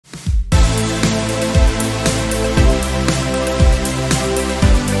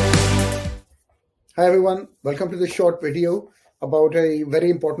Hi everyone, welcome to this short video about a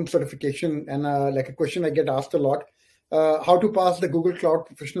very important certification and like a question I get asked a lot. How to pass the Google Cloud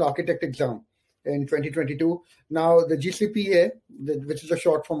Professional Architect exam in 2022. Now the GCPA, which is a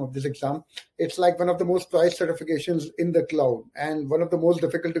short form of this exam, it's like one of the most prized certifications in the cloud and one of the most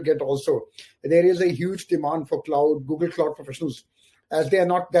difficult to get also. There is a huge demand for Google Cloud professionals, as there are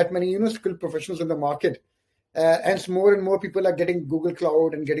not that many skilled professionals in the market. And more and more people are getting Google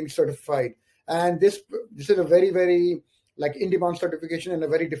Cloud and getting certified. And this is a very like in-demand certification and a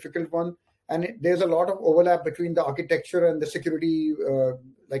very difficult one. And there's a lot of overlap between the architecture and the security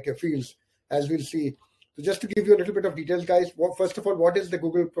fields, as we'll see. So just to give you a little bit of details, guys. First of all, what is the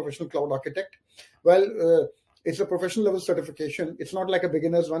Google Professional Cloud Architect? Well, it's a professional level certification. It's not like a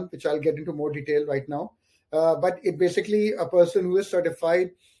beginner's one, which I'll get into more detail right now. But it basically a person who is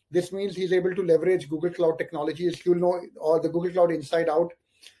certified. This means he's able to leverage Google Cloud technologies. He'll know all the Google Cloud inside out.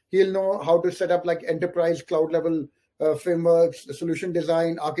 He'll know how to set up like enterprise cloud level frameworks, solution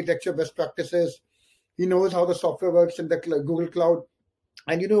design, architecture best practices. He knows how the software works in the Google Cloud,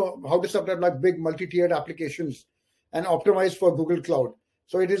 and how to set up like big multi-tiered applications and optimize for Google Cloud.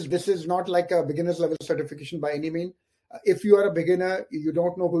 So this is not like a beginner's level certification by any means. If you are a beginner, you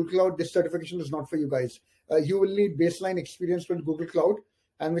don't know Google Cloud, this certification is not for you guys. You will need baseline experience with Google Cloud,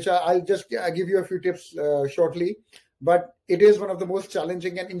 and which I'll just give you a few tips shortly. But it is one of the most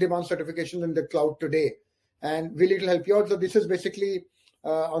challenging and in-demand certifications in the cloud today, and really it'll help you out. So this is basically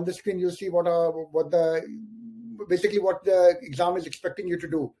on the screen. You'll see what the exam is expecting you to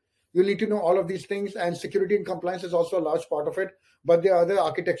do. You'll need to know all of these things, and security and compliance is also a large part of it. But there are other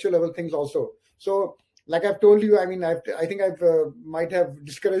architecture level things also. So, like I've told you, I mean, I think I've might have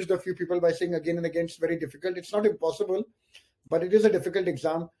discouraged a few people by saying again and again it's very difficult. It's not impossible, but it is a difficult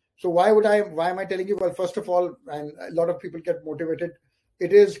exam. So why am I telling you? Well, first of all, and a lot of people get motivated,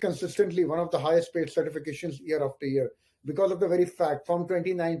 it is consistently one of the highest paid certifications year after year, because of the very fact from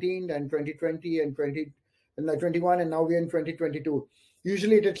 2019 and 2020 and 2021, and now we're in 2022.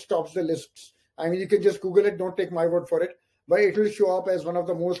 Usually it stops the lists. I mean, you can just Google it, don't take my word for it, but it will show up as one of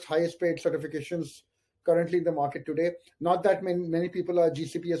the most highest paid certifications currently in the market today. Not that many people are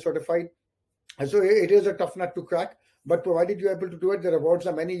GCPA certified. And so it is a tough nut to crack. But provided you're able to do it, the rewards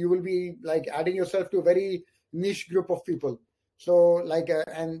are many. You will be like adding yourself to a very niche group of people. So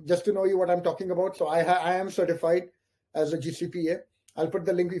and just to know you what I'm talking about. So I am certified as a GCPA. I'll put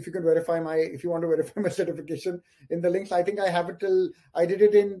the link if you can if you want to verify my certification in the links. I think I have it I did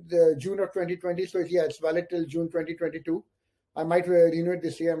it in June of 2020. So yeah, it's valid till June 2022. I might renew it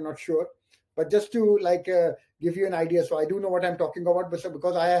this year. I'm not sure. But just to give you an idea. So I do know what I'm talking about, but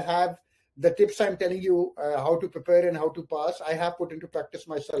because I have the tips I'm telling you how to prepare and how to pass, I have put into practice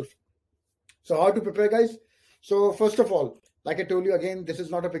myself. So how to prepare, guys? So first of all, like I told you again, this is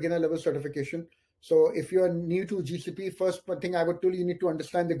not a beginner level certification. So if you're new to GCP, first thing I would tell you need to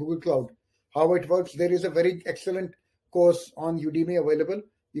understand the Google Cloud, how it works. There is a very excellent course on Udemy available.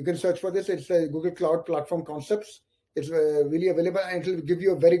 You can search for this. It's a Google Cloud Platform Concepts. It's really available, and it will give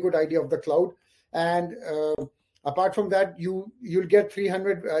you a very good idea of the cloud. And apart from that, you'll get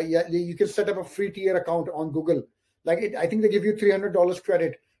 300. You can set up a free tier account on Google. I think they give you $300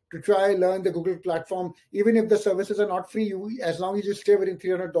 credit to try learn the Google platform. Even if the services are not free, as long as you stay within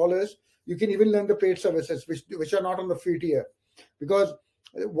 $300, you can even learn the paid services, which are not on the free tier. Because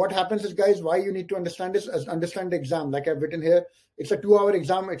what happens is, guys, why you need to understand this is understand the exam. Like I've written here, it's a 2-hour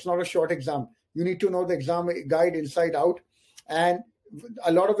exam. It's not a short exam. You need to know the exam guide inside out, and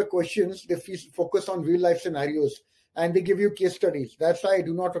a lot of the questions, they focus on real life scenarios, and they give you case studies. That's why I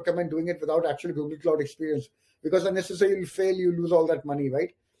do not recommend doing it without actual Google Cloud experience, because unnecessarily you fail, you lose all that money,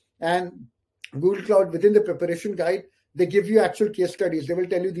 right? And Google Cloud, within the preparation guide, they give you actual case studies. They will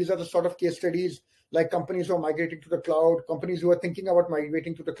tell you these are the sort of case studies, like companies who are migrating to the cloud, companies who are thinking about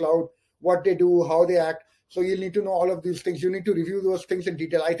migrating to the cloud, what they do, how they act. So you need to know all of these things. You need to review those things in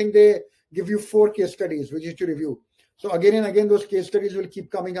detail. I think they give you 4 case studies, which you to review. So again and again, those case studies will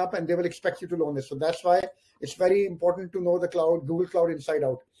keep coming up, and they will expect you to learn this. So that's why it's very important to know the cloud, Google Cloud inside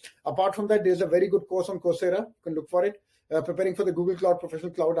out. Apart from that, there's a very good course on Coursera. You can look for it. Preparing for the Google Cloud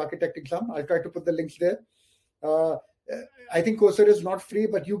Professional Cloud Architect exam. I'll try to put the links there. I think Coursera is not free,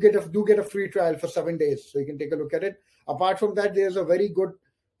 but you do get a free trial for 7 days. So you can take a look at it. Apart from that, there's a very good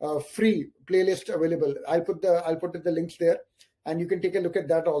free playlist available. I'll put the links there, and you can take a look at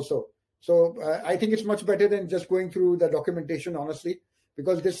that also. So I think it's much better than just going through the documentation, honestly,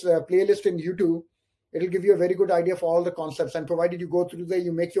 because this playlist in YouTube, it'll give you a very good idea for all the concepts. And provided you go through there,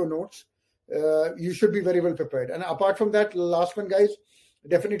 you make your notes, you should be very well prepared. And apart from that, last one, guys,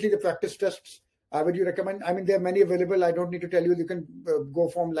 definitely the practice tests. Would you recommend? I mean, there are many available. I don't need to tell you. You can go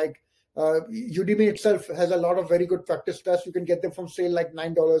from like Udemy itself has a lot of very good practice tests. You can get them from sale like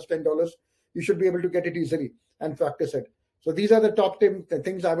 $9, $10. You should be able to get it easily and practice it. So these are the top 10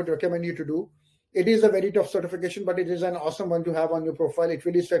 things I would recommend you to do. It is a very tough certification, but it is an awesome one to have on your profile. It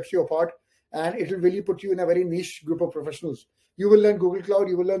really sets you apart, and it will really put you in a very niche group of professionals. You will learn Google Cloud,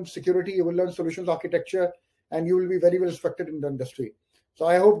 you will learn security, you will learn solutions architecture, and you will be very well respected in the industry. So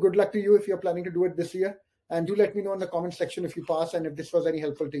I hope good luck to you if you're planning to do it this year. And do let me know in the comment section if you pass and if this was any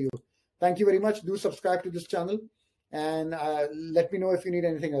helpful to you. Thank you very much. Do subscribe to this channel, and let me know if you need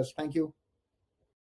anything else. Thank you.